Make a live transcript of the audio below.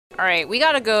Alright, we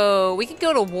gotta go. We can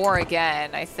go to war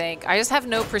again, I think. I just have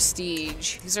no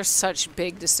prestige. These are such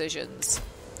big decisions.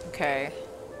 Okay.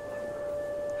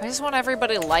 I just want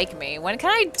everybody to like me. When can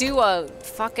I do a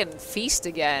fucking feast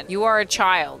again? You are a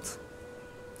child.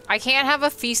 I can't have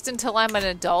a feast until I'm an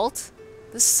adult?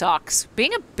 This sucks.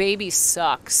 Being a baby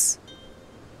sucks.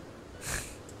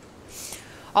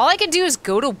 All I can do is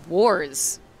go to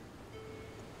wars.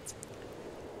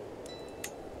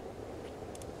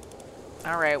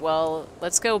 Alright, well,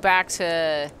 let's go back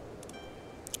to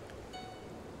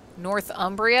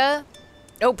Northumbria.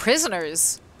 Oh,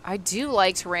 prisoners. I do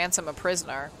like to ransom a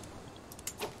prisoner.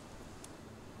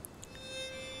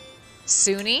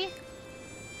 Sunni.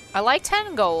 I like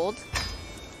 10 gold.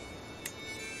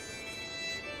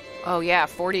 Oh yeah,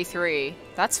 43.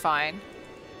 That's fine.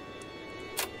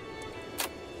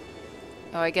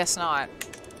 Oh, I guess not.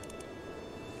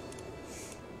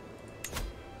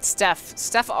 Steph.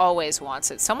 Steph always wants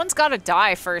it. Someone's gotta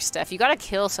die first, Steph. You gotta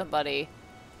kill somebody.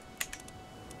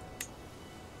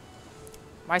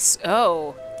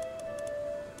 Oh.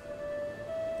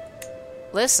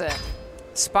 Listen.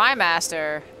 Spy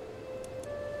Master.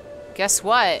 Guess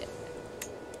what?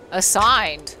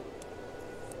 Assigned.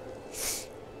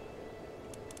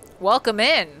 Welcome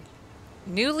in.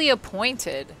 Newly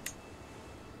appointed.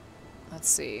 Let's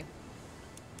see.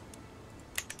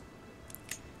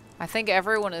 I think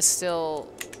everyone is still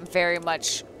very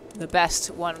much the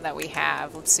best one that we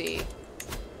have. Let's see.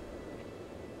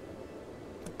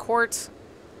 Court.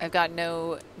 I've got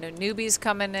no newbies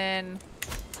coming in.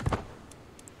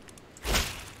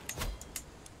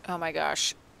 Oh my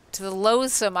gosh. To the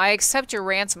loathsome, I accept your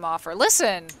ransom offer.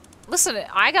 Listen,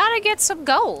 I gotta get some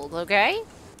gold, okay?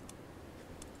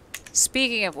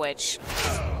 Speaking of which,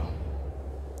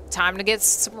 time to get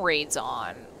some raids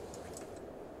on.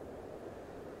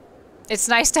 It's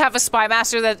nice to have a spy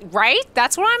master that, right?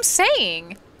 That's what I'm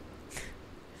saying.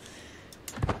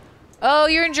 Oh,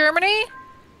 you're in Germany?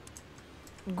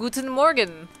 Guten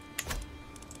Morgen.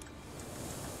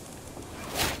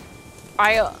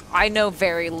 I know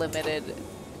very limited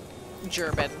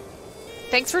German.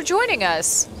 Thanks for joining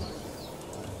us.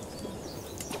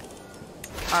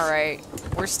 All right,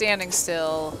 we're standing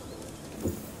still.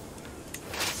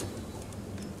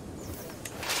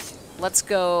 Let's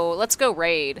go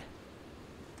raid.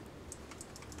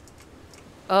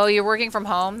 Oh, you're working from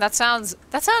home? That sounds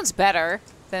better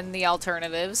than the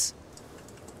alternatives.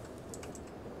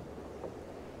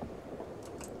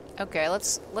 Okay,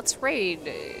 let's raid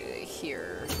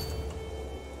here.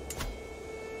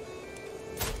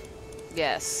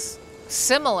 Yes.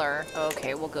 Similar.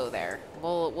 Okay, we'll go there.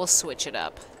 We'll switch it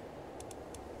up.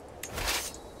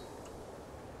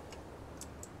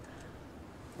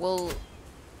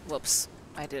 Whoops.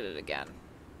 I did it again.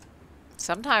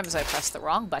 Sometimes I press the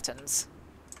wrong buttons.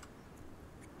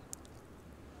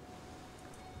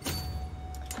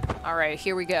 Alright,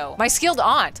 here we go. My skilled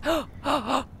aunt!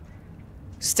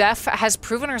 Steph has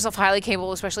proven herself highly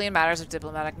capable, especially in matters of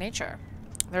diplomatic nature.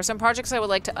 There are some projects I would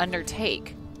like to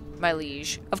undertake, my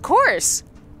liege. Of course!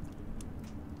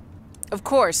 Of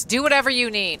course. Do whatever you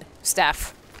need,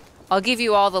 Steph. I'll give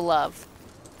you all the love.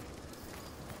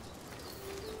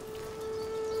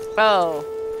 Oh.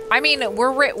 I mean,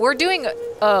 we're doing...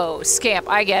 Oh, scamp,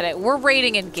 I get it. We're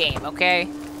raiding in-game, okay?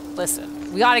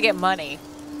 Listen, we gotta get money.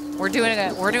 We're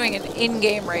doing an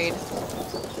in-game raid.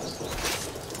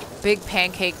 Big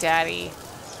Pancake Daddy.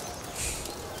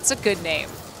 It's a good name.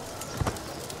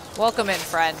 Welcome in,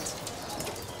 friend.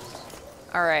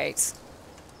 Alright.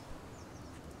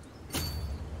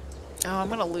 Oh, I'm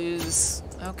gonna lose.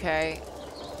 Okay.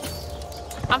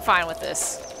 I'm fine with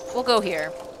this. We'll go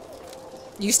here.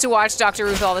 Used to watch Dr.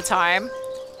 Ruth all the time.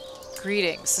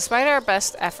 Greetings. Despite our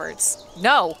best efforts.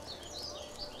 No!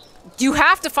 You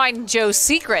have to find Joe's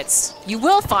secrets. You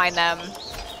will find them.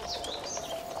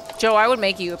 Joe, I would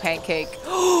make you a pancake.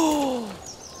 Oh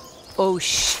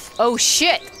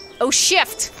shit. Oh,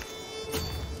 shift.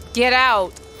 Get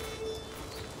out.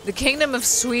 The Kingdom of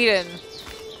Sweden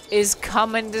is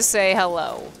coming to say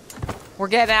hello. We're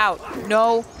getting out.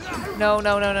 No. No,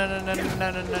 no, no, no, no, no, no,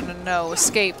 no, no, no, no, no.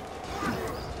 Escape.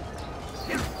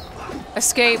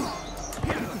 Escape.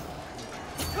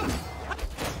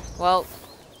 Well,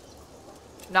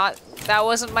 that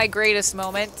wasn't my greatest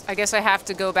moment. I guess I have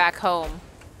to go back home.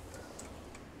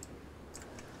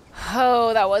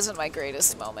 Oh, that wasn't my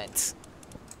greatest moment.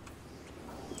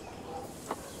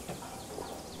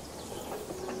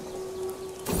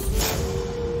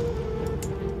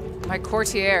 My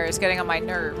courtier is getting on my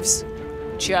nerves.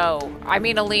 Joe. I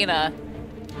mean Allena.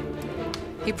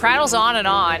 He prattles on and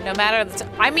on, no matter the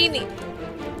I mean,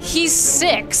 he's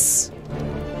 6.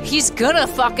 He's gonna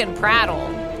fucking prattle.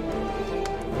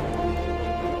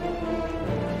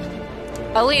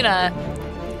 Allena.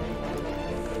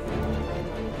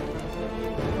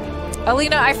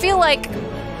 Allena, I feel like,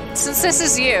 since this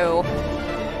is you,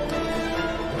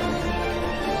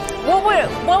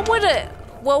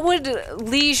 what would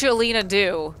Liege Allena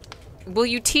do? Will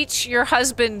you teach your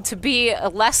husband to be a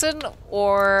lesson,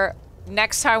 or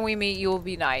next time we meet you will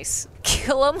be nice?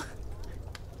 Kill him?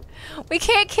 We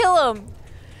can't kill him.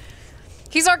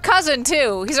 He's our cousin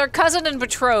too. He's our cousin and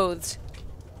betrothed.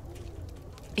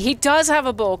 He does have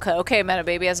a bowl cut. Okay, Meta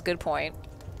Baby has a good point.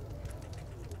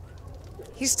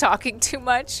 He's talking too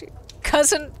much.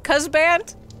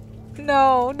 Cuzband?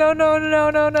 No.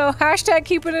 Hashtag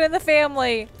keeping it in the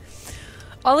family.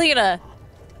 Allena.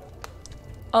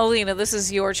 Allena, this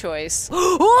is your choice.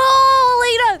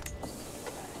 Oh, Allena!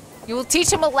 You will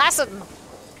teach him a lesson.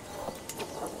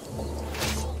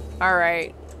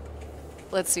 Alright.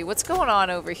 Let's see, what's going on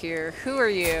over here? Who are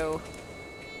you?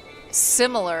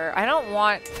 Similar. I don't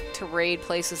want to raid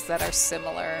places that are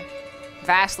similar.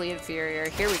 Vastly inferior.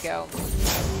 Here we go.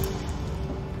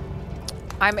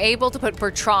 I'm able to put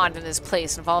Bertrand in his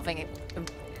place,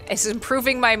 it's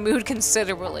improving my mood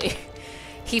considerably.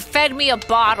 He fed me a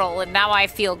bottle, and now I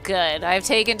feel good. I've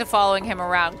taken to following him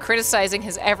around, criticizing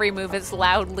his every move as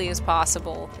loudly as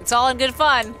possible. It's all in good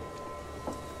fun.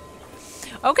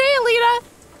 Okay, Allena.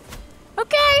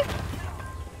 Okay.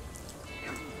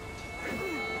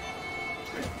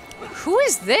 Who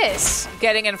is this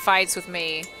getting in fights with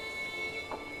me?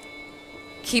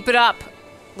 Keep it up.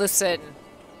 Listen.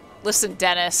 Listen,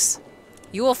 Dennis.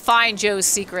 You will find Joe's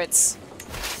secrets.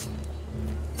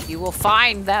 You will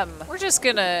find them. We're just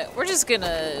gonna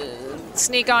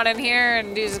sneak on in here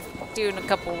and doing a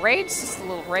couple raids, just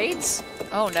little raids.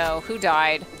 Oh no, who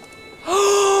died?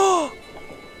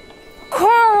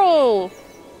 Carl!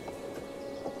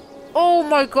 Oh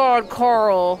my god,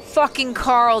 Carl. Fucking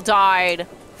Carl died.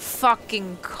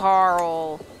 Fucking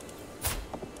Carl.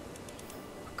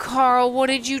 Carl, what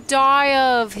did you die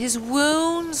of? His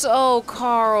wounds? Oh,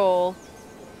 Carl.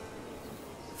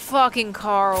 Fucking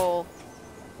Carl.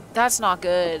 That's not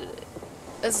good.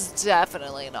 That's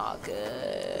definitely not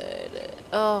good.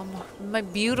 Oh, my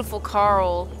beautiful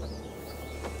Carl.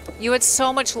 You had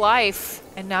so much life,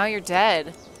 and now you're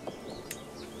dead.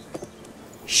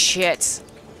 Shit.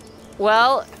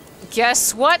 Well,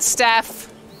 guess what,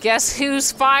 Steph? Guess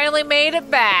who's finally made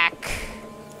it back?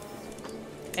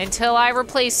 Until I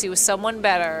replace you with someone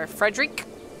better. Frederick?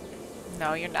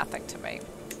 No, you're nothing to me.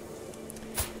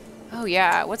 Oh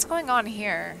yeah, what's going on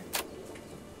here?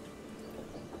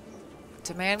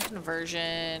 Demand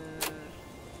conversion.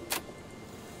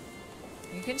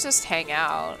 You can just hang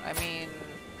out. I mean,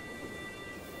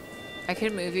 I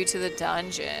could move you to the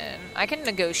dungeon. I can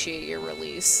negotiate your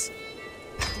release.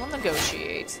 We'll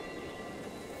negotiate.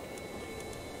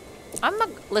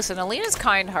 Listen, Alena's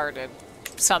kind-hearted.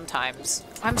 Sometimes.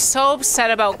 I'm so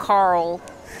upset about Carl.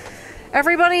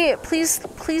 Everybody, please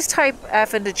type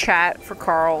F into chat for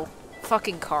Carl.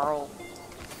 Fucking Carl.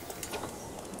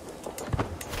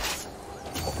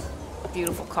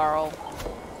 Beautiful Carl.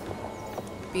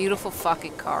 Beautiful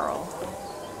fucking Carl.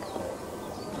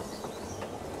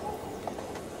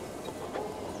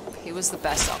 He was the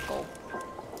best uncle.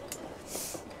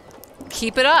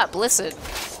 Keep it up. Listen.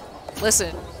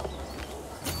 Listen.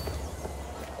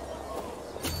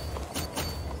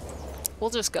 We'll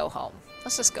just go home.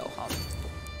 Let's just go home.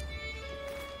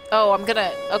 Oh, I'm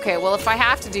gonna... Okay, well, if I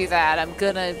have to do that, I'm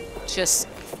gonna just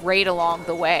raid along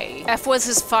the way. F was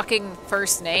his fucking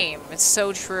first name. It's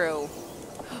so true.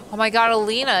 Oh my god,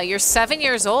 Allena, you're 7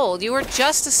 years old. You were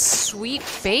just a sweet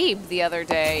babe the other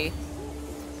day.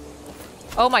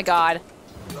 Oh my god.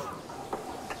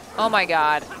 Oh my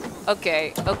god.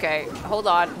 Okay, okay. Hold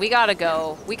on. We gotta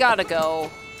go. We gotta go.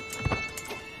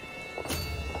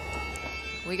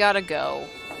 We gotta go.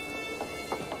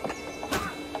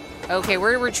 Okay,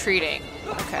 we're retreating.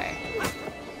 Okay.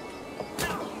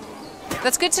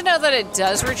 That's good to know that it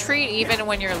does retreat even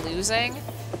when you're losing.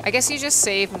 I guess you just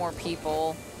save more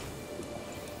people.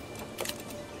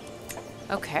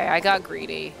 Okay, I got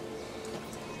greedy.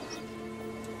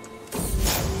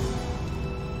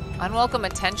 Unwelcome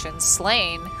attention.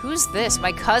 Slain. Who's this?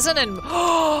 My cousin and... More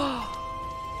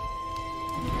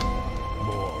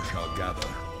shall gather.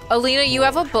 Allena, you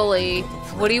have a bully.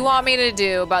 What do you want me to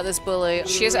do about this bully?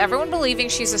 She has everyone believing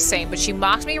she's a saint, but she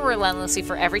mocks me relentlessly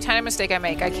for every tiny mistake I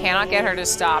make. I cannot get her to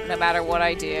stop, no matter what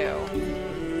I do.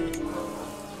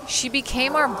 She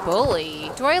became our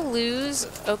bully. Do I lose?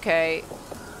 Okay.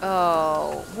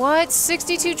 Oh. What?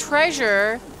 62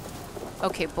 treasure?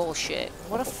 Okay, bullshit.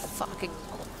 What a fucking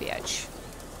bitch.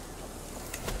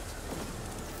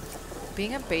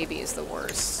 Being a baby is the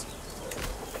worst.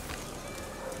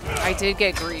 I did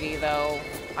get greedy, though.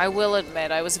 I will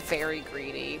admit, I was very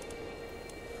greedy.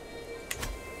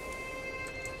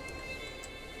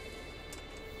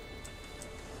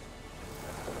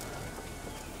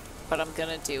 But I'm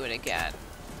gonna do it again.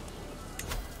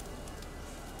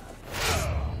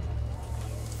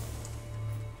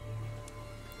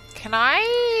 Can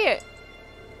I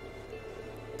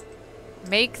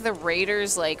make the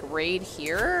raiders, like, raid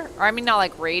here? Or, I mean, not,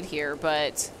 like, raid here,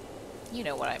 but you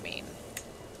know what I mean.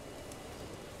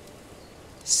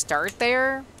 Start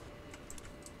there?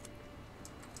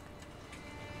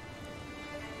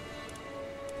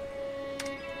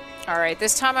 Alright,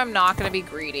 this time I'm not gonna be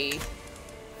greedy.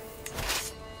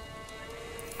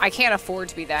 I can't afford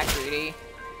to be that greedy.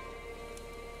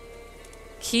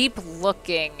 Keep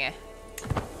looking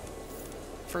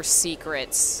for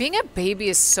secrets. Being a baby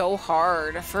is so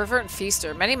hard. Fervent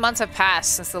feaster. Many months have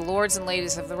passed since the lords and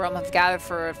ladies of the realm have gathered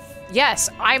for a... Yes,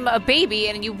 I'm a baby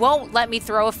and you won't let me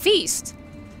throw a feast.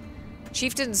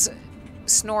 Chieftain's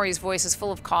Snorri's voice is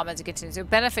full of comments and continues to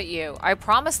benefit you. I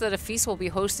promise that a feast will be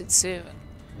hosted soon.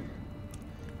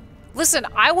 Listen,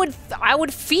 I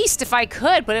would feast if I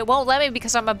could, but it won't let me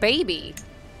because I'm a baby.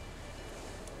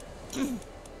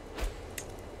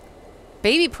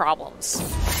 Baby problems.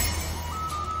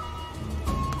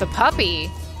 The puppy.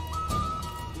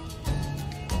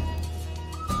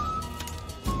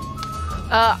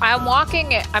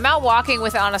 I'm out walking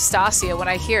with Anastasia when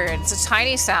I hear it. It's a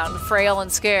tiny sound, frail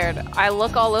and scared. I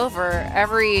look all over,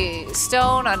 every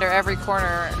stone, under every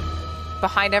corner,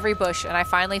 behind every bush, and I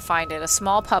finally find it. A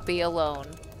small puppy alone.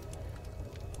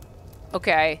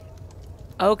 Okay.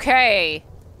 Okay.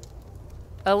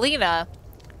 Allena,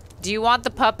 do you want the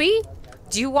puppy?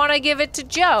 Do you want to give it to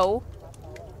Joe?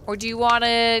 Or do you want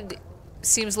to...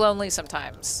 Seems lonely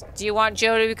sometimes. Do you want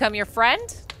Joe to become your friend?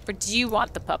 Or do you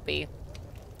want the puppy?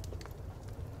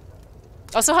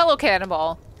 Also, hello,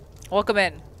 Cannonball. Welcome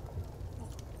in.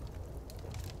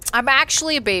 I'm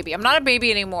actually a baby. I'm not a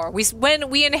baby anymore. When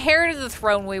we inherited the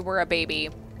throne, we were a baby.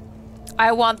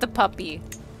 I want the puppy.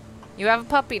 You have a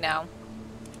puppy now.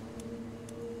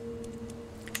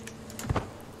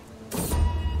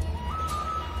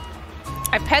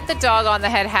 I pet the dog on the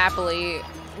head happily,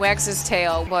 wags his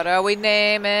tail. What are we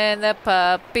naming the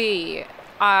puppy?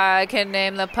 I can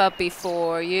name the puppy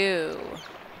for you.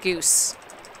 Goose.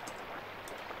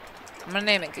 I'm gonna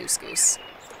name it Goose Goose.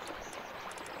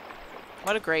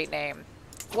 What a great name.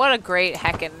 What a great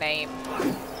heckin' name.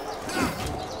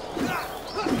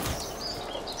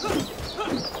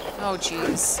 Oh,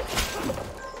 jeez.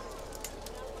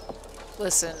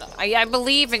 Listen, I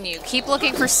believe in you. Keep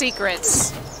looking for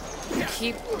secrets.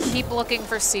 Keep looking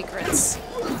for secrets.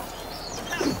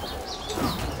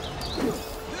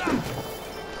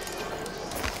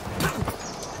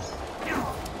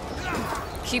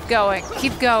 Keep going.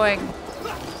 Keep going.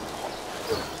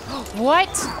 What?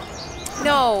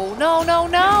 No, no, no,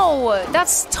 no!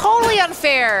 That's totally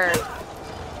unfair!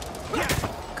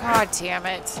 God damn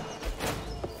it.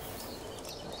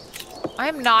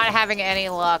 I'm not having any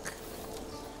luck.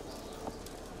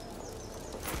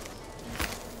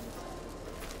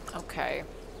 Okay.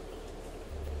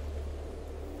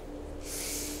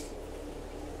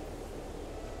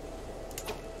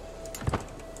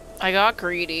 I got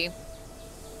greedy.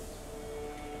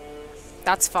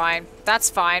 That's fine. That's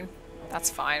fine. That's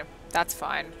fine. That's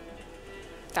fine.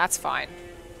 That's fine.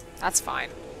 That's fine.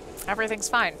 Everything's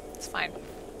fine. It's fine.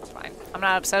 It's fine. I'm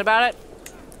not upset about it.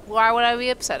 Why would I be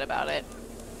upset about it?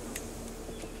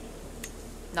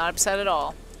 Not upset at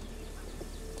all.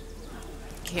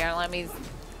 Can't let me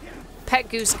pet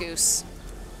Goose Goose.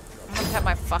 I'm gonna pet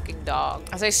my fucking dog.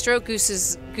 As I stroke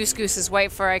Goose Goose's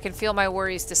white fur, I can feel my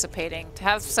worries dissipating. To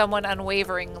have someone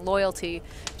unwavering loyalty,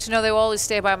 to know they will always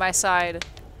stay by my side.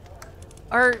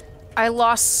 I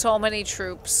lost so many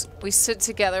troops. We sit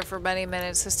together for many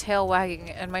minutes, his tail wagging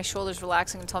and my shoulders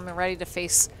relaxing until I'm ready to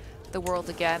face the world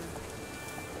again.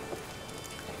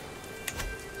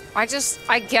 I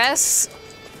guess...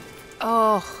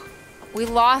 Oh, we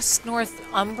lost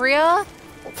Northumbria?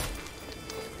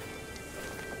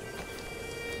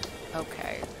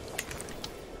 Okay.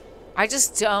 I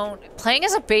just don't... Playing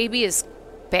as a baby is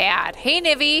bad. Hey,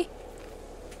 Nivy!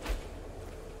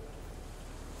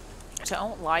 I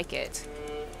don't like it.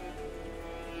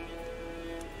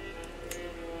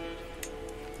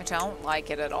 I don't like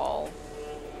it at all.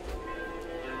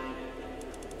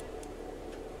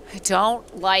 I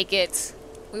don't like it.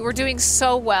 We were doing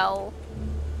so well.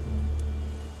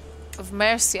 Of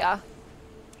Mercia.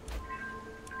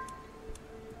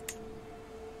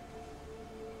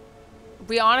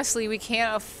 We honestly, we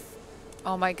can't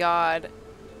Oh my god.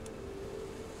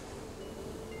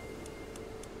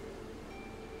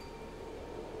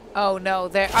 Oh no,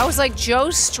 there. I was like,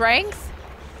 Joe's strength?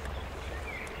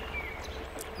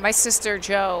 My sister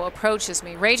Jo approaches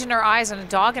me, rage in her eyes and a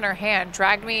dog in her hand,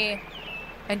 dragged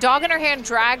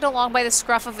along by the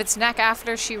scruff of its neck.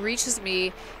 After she reaches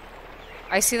me,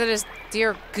 I see that his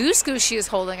dear goose she is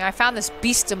holding. I found this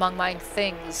beast among my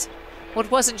things.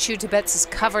 What wasn't chewed to bits is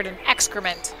covered in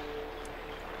excrement.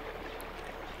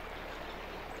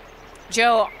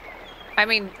 Joe, I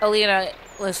mean, Allena,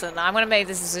 listen, I'm gonna make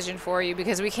this decision for you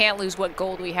because we can't lose what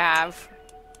gold we have.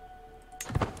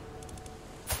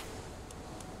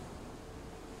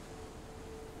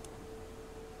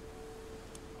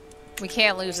 We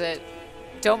can't lose it.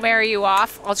 Don't marry you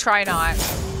off. I'll try not.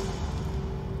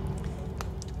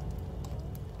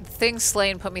 Things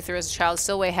Slain put me through as a child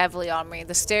still weigh heavily on me.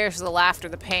 The stares, the laughter,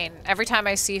 the pain. Every time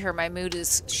I see her, my mood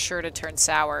is sure to turn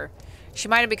sour. She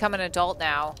might have become an adult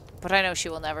now, but I know she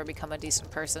will never become a decent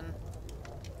person.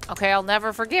 Okay, I'll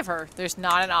never forgive her. There's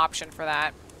not an option for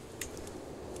that.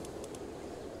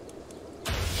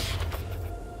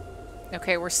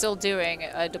 Okay, we're still doing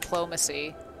a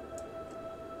diplomacy.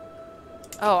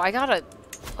 Oh, I gotta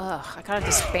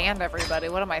disband everybody.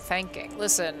 What am I thinking?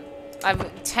 Listen,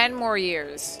 I've 10 more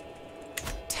years.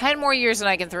 10 more years and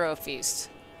I can throw a feast.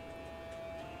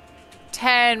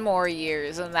 10 more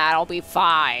years and that'll be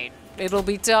fine. It'll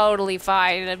be totally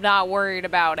fine. I'm not worried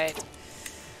about it.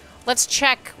 Let's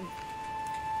check.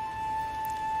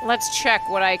 Let's check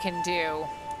what I can do.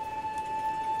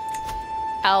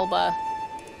 Alba.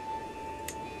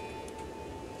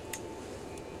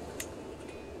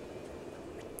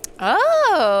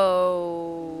 Oh,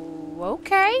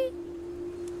 okay.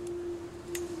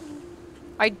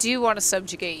 I do want to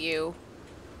subjugate you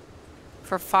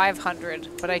for 500,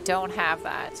 but I don't have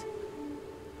that.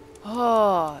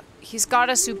 Oh, he's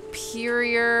got a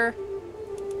superior...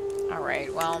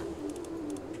 Alright, well...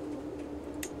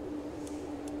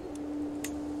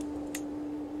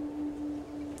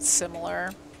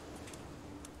 Similar.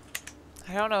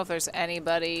 I don't know if there's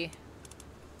anybody...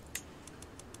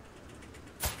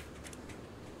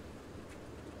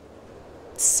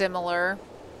 Similar.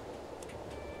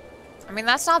 I mean,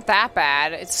 that's not that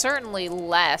bad. It's certainly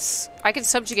less. I could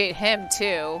subjugate him,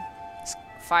 too. It's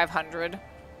 500.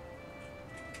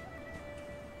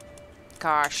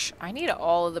 Gosh, I need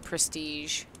all of the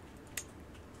prestige.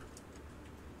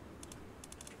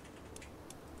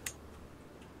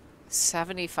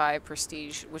 $75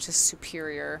 prestige, which is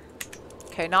superior.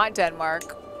 Okay, not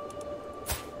Denmark.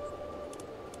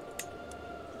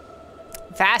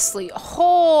 Vastly.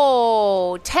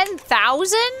 Oh,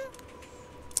 10,000?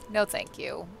 No, thank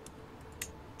you.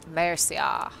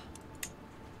 Mercia.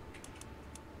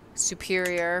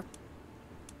 Superior.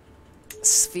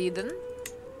 Sweden.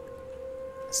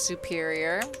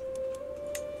 Superior.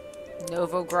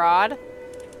 Novograd.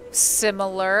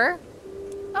 Similar.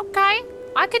 Okay.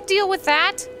 I could deal with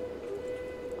that.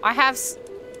 I have...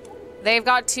 They've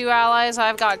got 2 allies.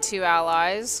 I've got 2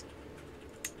 allies.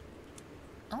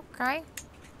 Okay.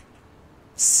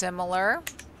 Similar.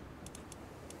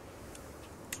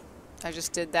 I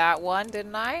just did that one,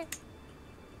 didn't I?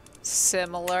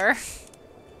 Similar.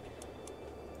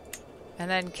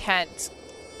 And then Kent.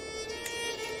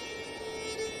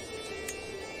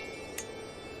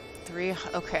 3.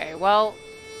 Okay, well...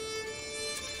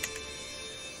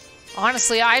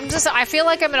 Honestly, I feel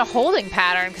like I'm in a holding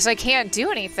pattern because I can't do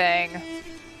anything.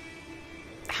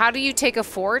 How do you take a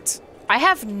fort? I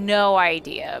have no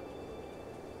idea.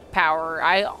 Power.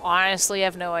 I honestly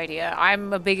have no idea.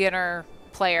 I'm a beginner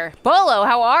player. Bolo,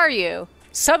 how are you?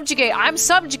 Subjugate. I'm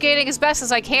subjugating as best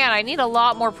as I can. I need a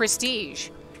lot more prestige.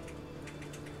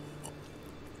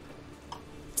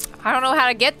 I don't know how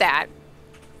to get that.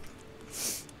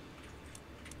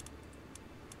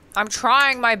 I'm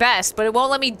trying my best, but it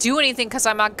won't let me do anything because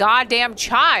I'm a goddamn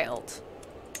child.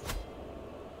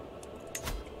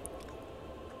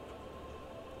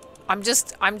 I'm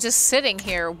just sitting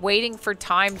here waiting for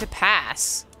time to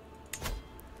pass.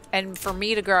 And for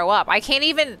me to grow up. I can't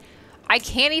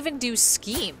even do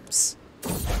schemes.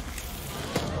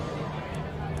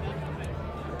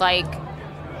 Like,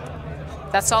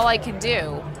 that's all I can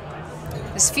do.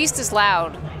 This feast is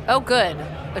loud. Oh, good.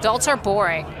 Adults are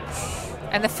boring.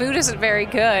 And the food isn't very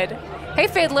good. Hey,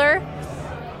 Fiddler.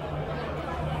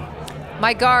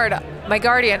 My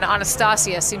guardian,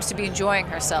 Anastasia, seems to be enjoying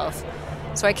herself.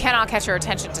 So I cannot catch her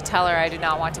attention to tell her I do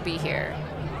not want to be here.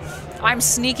 I'm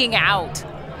sneaking out.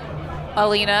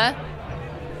 Allena,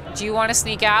 do you want to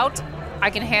sneak out? I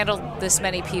can handle this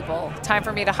many people. Time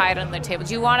for me to hide under the table.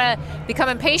 Do you want to become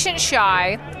impatient,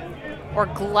 shy? Or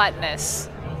gluttonous.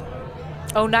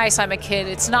 Oh, nice, I'm a kid.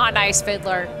 It's not nice,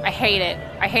 Fiddler. I hate it.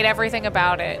 I hate everything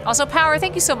about it. Also, Power,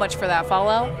 thank you so much for that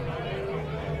follow.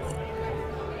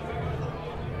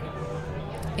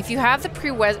 If you have the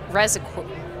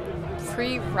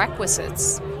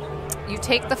prerequisites, you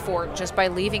take the fort just by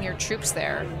leaving your troops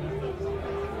there.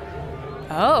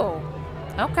 Oh,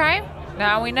 okay.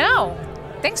 Now we know.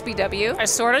 Thanks, BW. I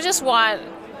sort of just want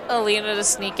Allena to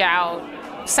sneak out.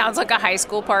 Sounds like a high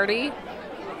school party.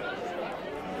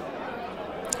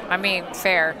 I mean,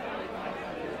 fair.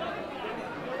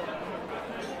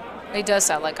 It does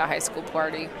sound like a high school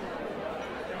party.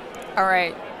 All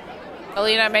right.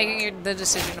 Allena, I'm making the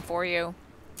decision for you.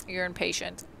 You're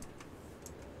impatient.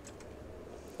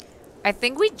 I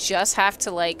think we just have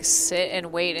to, like, sit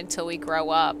and wait until we grow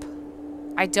up.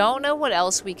 I don't know what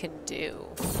else we can do.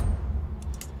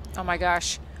 Oh my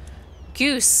gosh.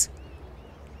 Goose.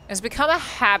 It's become a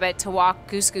habit to walk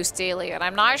Goose Goose daily, and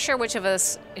I'm not sure which of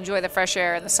us enjoy the fresh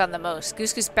air and the sun the most.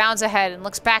 Goose Goose bounds ahead and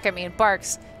looks back at me and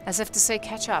barks, as if to say,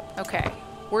 catch up. Okay.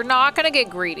 We're not gonna get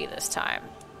greedy this time.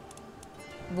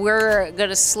 We're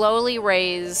gonna slowly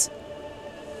raise...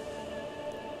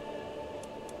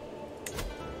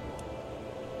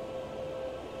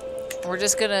 We're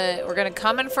gonna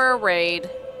come in for a raid.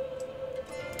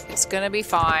 It's gonna be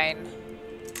fine.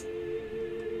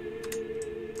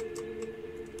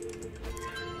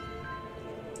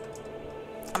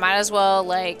 I might as well,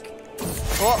 like...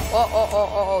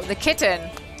 Oh, the kitten.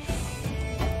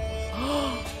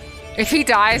 If he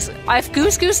dies, if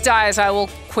Goose Goose dies, I will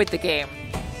quit the game.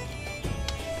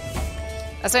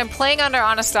 As I'm playing under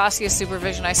Anastasia's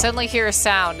supervision, I suddenly hear a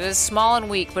sound. It is small and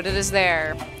weak, but it is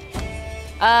there.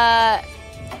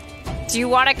 Do you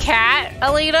want a cat,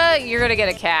 Allena? You're gonna get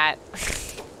a cat.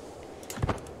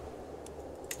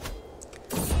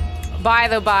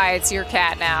 By, it's your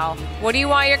cat now. What do you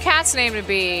want your cat's name to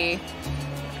be?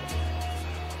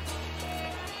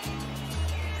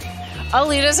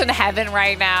 Alena's in heaven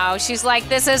right now. She's like,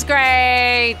 this is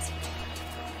great.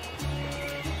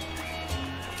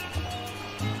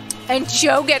 And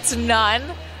Joe gets none.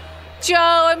 Joe,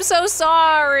 I'm so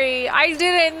sorry. I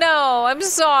didn't know. I'm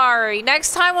sorry.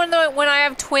 Next time when I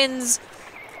have twins,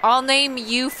 I'll name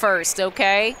you first,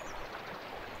 okay?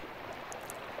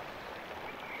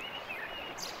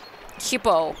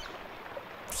 Hippo.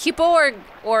 Hippo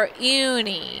or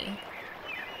Uni.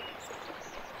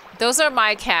 Those are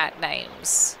my cat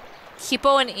names.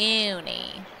 Hippo and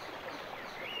Uni.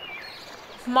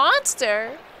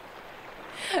 Monster?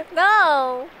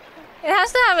 No. It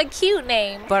has to have a cute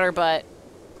name. Butterbutt.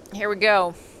 Here we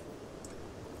go.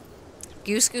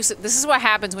 Goose Goose. This is what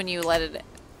happens when you let a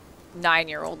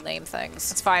 9-year-old name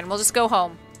things. It's fine. We'll just go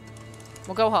home.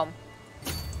 We'll go home.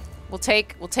 We'll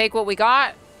take what we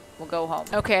got. We'll go home.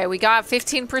 Okay, we got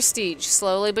 15 prestige.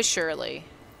 Slowly but surely.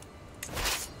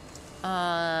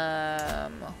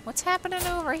 What's happening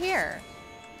over here?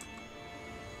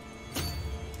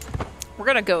 We're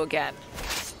gonna go again.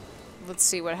 Let's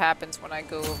see what happens when I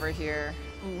go over here.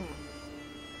 Ooh.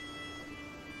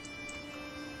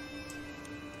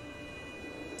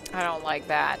 I don't like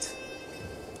that.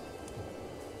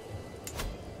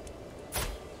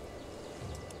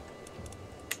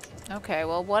 Okay,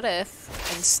 well, what if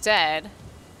instead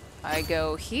I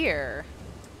go here?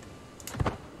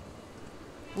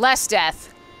 Less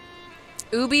death.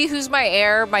 Ubi, who's my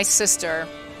heir? My sister.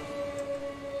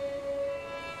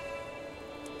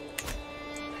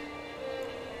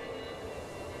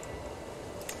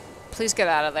 Please get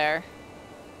out of there.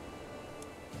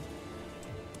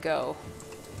 Go.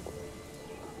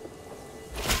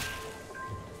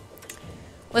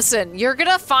 Listen, you're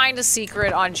gonna find a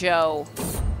secret on Joe.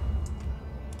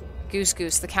 Goose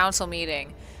Goose, the council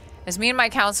meeting. As me and my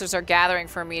counselors are gathering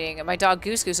for a meeting, and my dog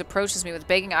Goose Goose approaches me with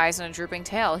begging eyes and a drooping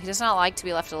tail. He does not like to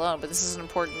be left alone, but this is an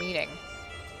important meeting.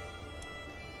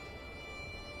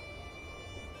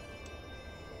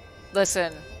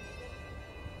 Listen.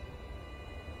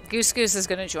 Goose Goose is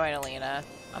gonna join Allena.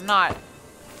 I'm not...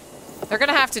 They're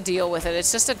gonna have to deal with it.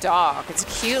 It's just a dog. It's a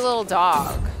cute little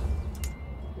dog.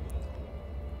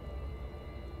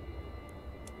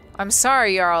 I'm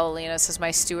sorry, Jarl Allena, says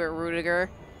my Stuart Rudiger.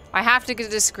 I have to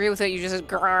disagree with it. You just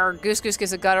grrr. Goose Goose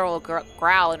gives a guttural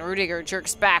growl, and Rudiger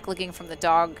jerks back, looking from the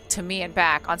dog to me and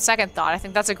back. On second thought, I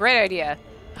think that's a great idea.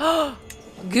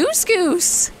 Goose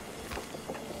Goose!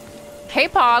 Hey,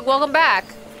 Pog, welcome back.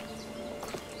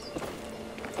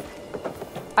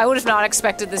 I would have not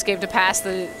expected this game to pass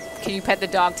the can you pet the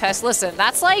dog test. Listen,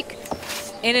 that's like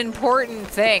an important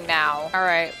thing now. All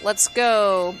right, let's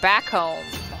go back home.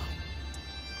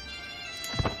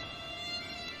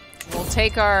 We'll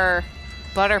take our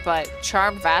Butterbutt,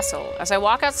 charmed vassal. As I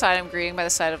walk outside, I'm greeted by the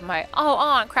sight of my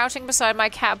aunt crouching beside my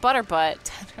cat Butterbutt,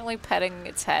 tenderly petting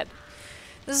its head.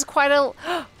 This is quite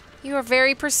a... You are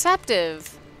very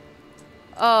perceptive.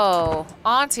 Oh,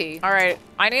 auntie. All right,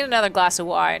 I need another glass of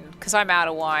wine because I'm out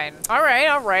of wine. All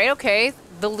right, okay.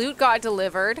 The loot got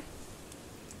delivered.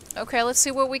 Okay, let's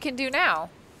see what we can do now.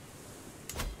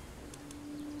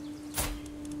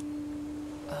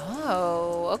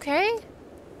 Oh, okay.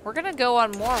 We're gonna go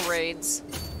on more raids.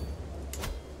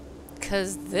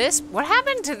 Cause this, what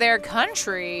happened to their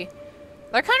country?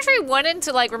 Their country went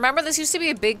into, like, remember this used to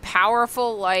be a big,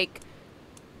 powerful, like,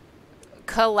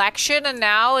 collection, and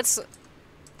now it's,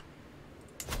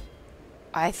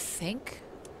 I think.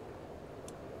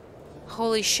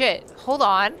 Holy shit. Hold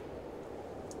on.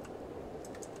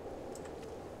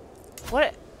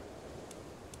 What?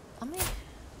 Let me...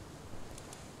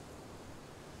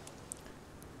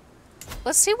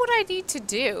 Let's see what I need to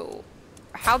do.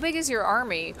 How big is your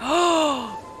army?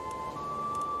 Oh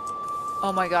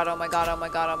my god, oh my god, oh my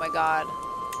god, oh my god.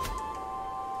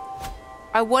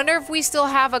 I wonder if we still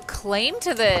have a claim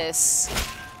to this.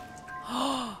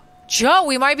 Joe,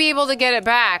 we might be able to get it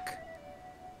back.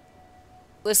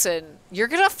 Listen, you're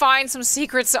gonna find some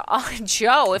secrets on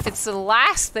Joe if it's the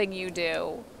last thing you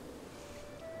do.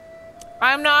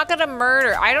 I'm not gonna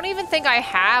murder. I don't even think I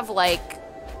have, like,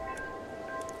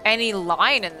 any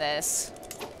line in this.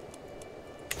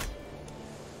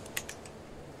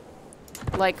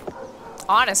 Like,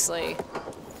 honestly.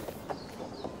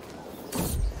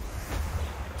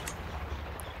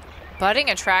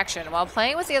 Budding attraction. While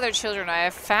playing with the other children, I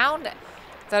have found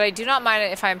that I do not mind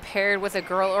it if I'm paired with a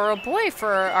girl or a boy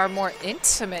for our more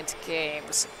intimate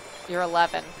games. You're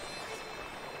 11.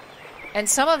 And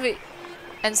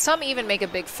some even make a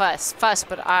big fuss,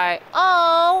 but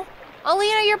oh,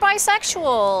 Allena, you're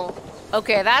bisexual.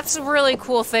 Okay, that's a really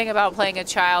cool thing about playing a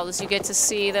child is you get to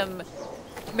see them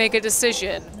make a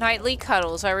decision. Nightly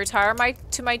cuddles. I retire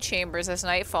to my chambers as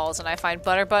night falls, and I find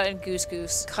Butterbutt and Goose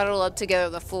Goose cuddled up together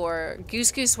on the floor.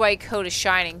 Goose Goose's white coat is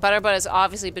shining. Butterbutt has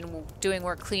obviously been doing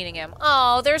work cleaning him.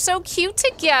 Oh, they're so cute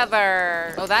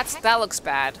together. Oh, that looks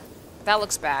bad. That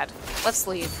looks bad. Let's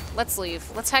leave. Let's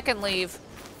leave. Let's heckin' leave.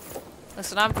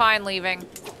 Listen, I'm fine leaving.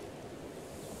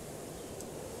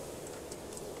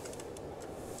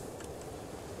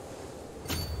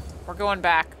 We're going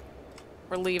back.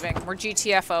 We're leaving. We're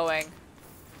GTFOing.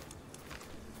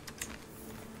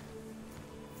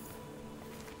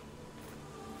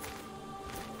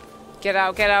 Get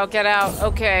out, get out, get out.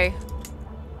 Okay.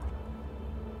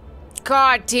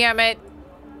 God damn it.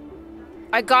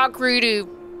 I got greedy.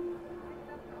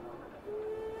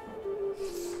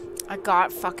 I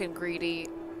got fucking greedy.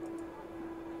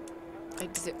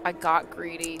 I got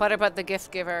greedy. Butterbutt the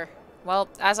gift giver. Well,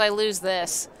 as I lose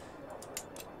this.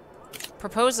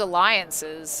 Proposed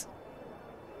alliances.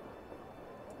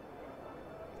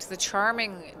 To the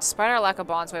charming, despite our lack of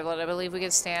bonds, I believe we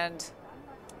could stand.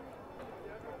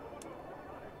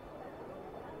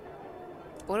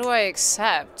 What do I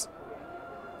accept?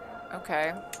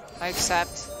 Okay, I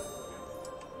accept.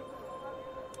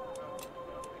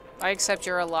 I accept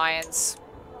your alliance.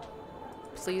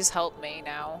 Please help me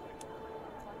now.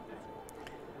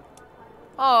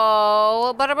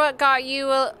 Oh, Butterbutt got you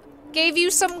a... Gave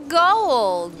you some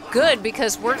gold. Good,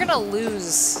 because we're gonna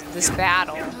lose this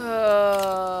battle.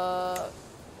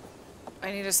 I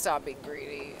need to stop being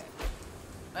greedy.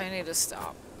 I need to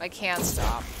stop. I can't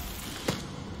stop.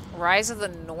 Rise of the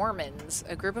Normans.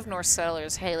 A group of Norse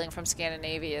settlers hailing from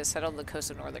Scandinavia settled the coast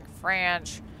of northern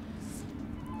France.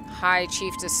 High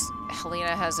Chiefess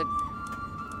Allena has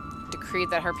decreed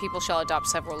that her people shall adopt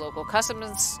several local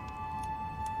customs.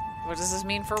 What does this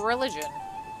mean for religion?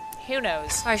 Who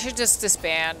knows? I should just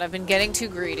disband. I've been getting too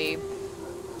greedy.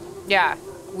 Yeah,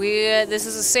 this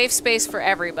is a safe space for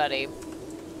everybody.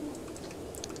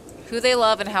 Who they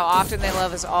love and how often they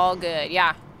love is all good.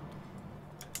 Yeah.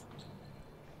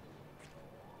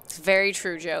 It's very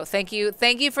true, Joe. Thank you.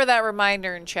 Thank you for that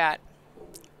reminder in chat.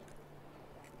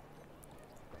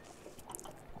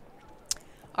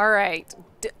 All right.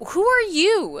 Who are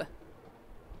you?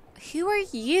 Who are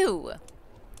you?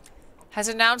 Has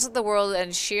announced that the world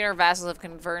and she and her vassals have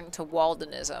converted to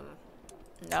Waldenism.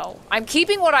 No. I'm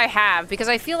keeping what I have because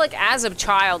I feel like as a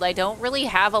child, I don't really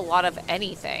have a lot of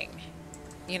anything.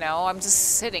 You know, I'm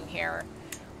just sitting here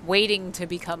waiting to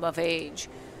become of age.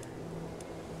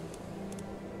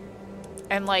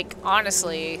 And like,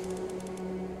 honestly...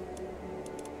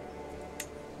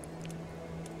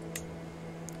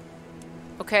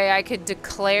 Okay, I could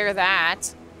declare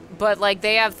that. But like,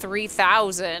 they have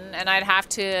 3,000 and I'd have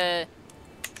to...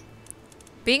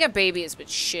 Being a baby is a bit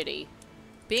shitty.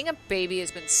 Being a baby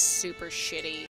has been super shitty.